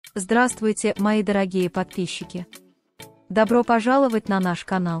Здравствуйте, мои дорогие подписчики! Добро пожаловать на наш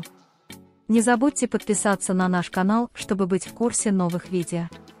канал! Не забудьте подписаться на наш канал, чтобы быть в курсе новых видео.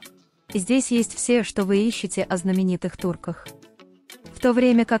 Здесь есть все, что вы ищете о знаменитых турках. В то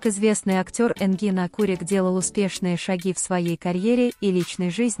время как известный актер Энгин Акюрек делал успешные шаги в своей карьере и личной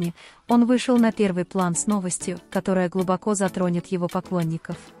жизни, он вышел на первый план с новостью, которая глубоко затронет его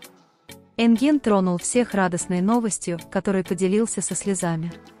поклонников. Энгин тронул всех радостной новостью, которой поделился со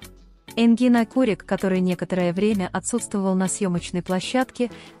слезами. Энгин Акюрек, который некоторое время отсутствовал на съемочной площадке,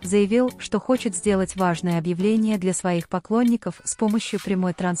 заявил, что хочет сделать важное объявление для своих поклонников с помощью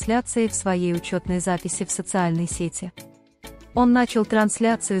прямой трансляции в своей учетной записи в социальной сети. Он начал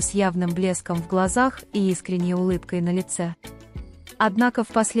трансляцию с явным блеском в глазах и искренней улыбкой на лице. Однако в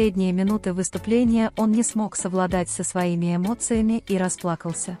последние минуты выступления он не смог совладать со своими эмоциями и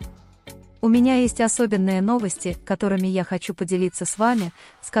расплакался. «У меня есть особенные новости, которыми я хочу поделиться с вами»,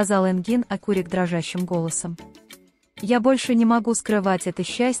 — сказал Энгин Акюрек дрожащим голосом. «Я больше не могу скрывать это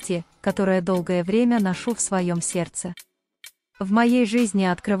счастье, которое долгое время ношу в своем сердце. В моей жизни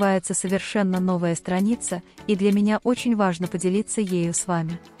открывается совершенно новая страница, и для меня очень важно поделиться ею с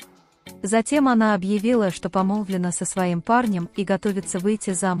вами». Затем она объявила, что помолвлена со своим парнем и готовится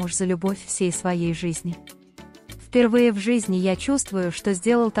выйти замуж за любовь всей своей жизни. «Впервые в жизни я чувствую, что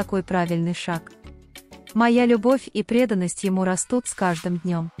сделал такой правильный шаг. Моя любовь и преданность ему растут с каждым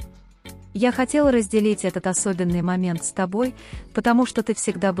днем. Я хотел разделить этот особенный момент с тобой, потому что ты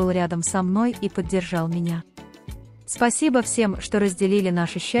всегда был рядом со мной и поддержал меня. Спасибо всем, что разделили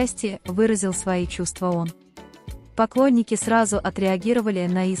наше счастье», — выразил свои чувства он. Поклонники сразу отреагировали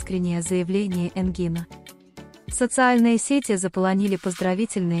на искреннее заявление Энгина. Социальные сети заполонили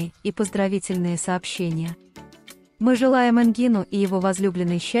поздравительные сообщения. «Мы желаем Энгину и его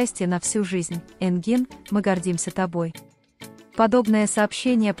возлюбленной счастья на всю жизнь. Энгин, мы гордимся тобой». Подобные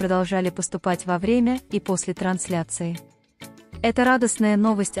сообщения продолжали поступать во время и после трансляции. Эта радостная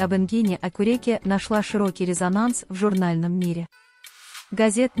новость об Энгине Акюреке нашла широкий резонанс в журнальном мире.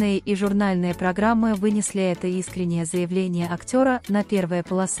 Газетные и журнальные программы вынесли это искреннее заявление актера на первые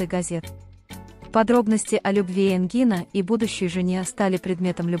полосы газет. Подробности о любви Энгина и будущей жене стали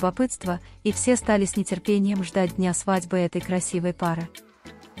предметом любопытства, и все стали с нетерпением ждать дня свадьбы этой красивой пары.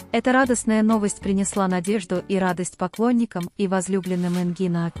 Эта радостная новость принесла надежду и радость поклонникам и возлюбленным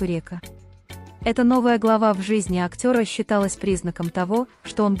Энгина Акюрека. Эта новая глава в жизни актера считалась признаком того,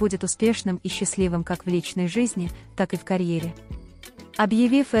 что он будет успешным и счастливым как в личной жизни, так и в карьере.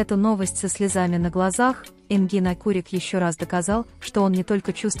 Объявив эту новость со слезами на глазах, Энгин Акюрек еще раз доказал, что он не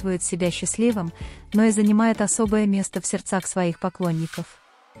только чувствует себя счастливым, но и занимает особое место в сердцах своих поклонников.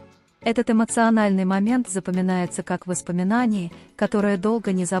 Этот эмоциональный момент запоминается как воспоминание, которое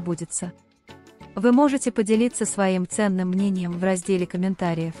долго не забудется. Вы можете поделиться своим ценным мнением в разделе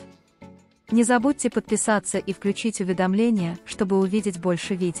комментариев. Не забудьте подписаться и включить уведомления, чтобы увидеть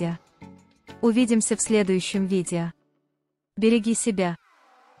больше видео. Увидимся в следующем видео. Береги себя.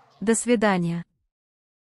 До свидания.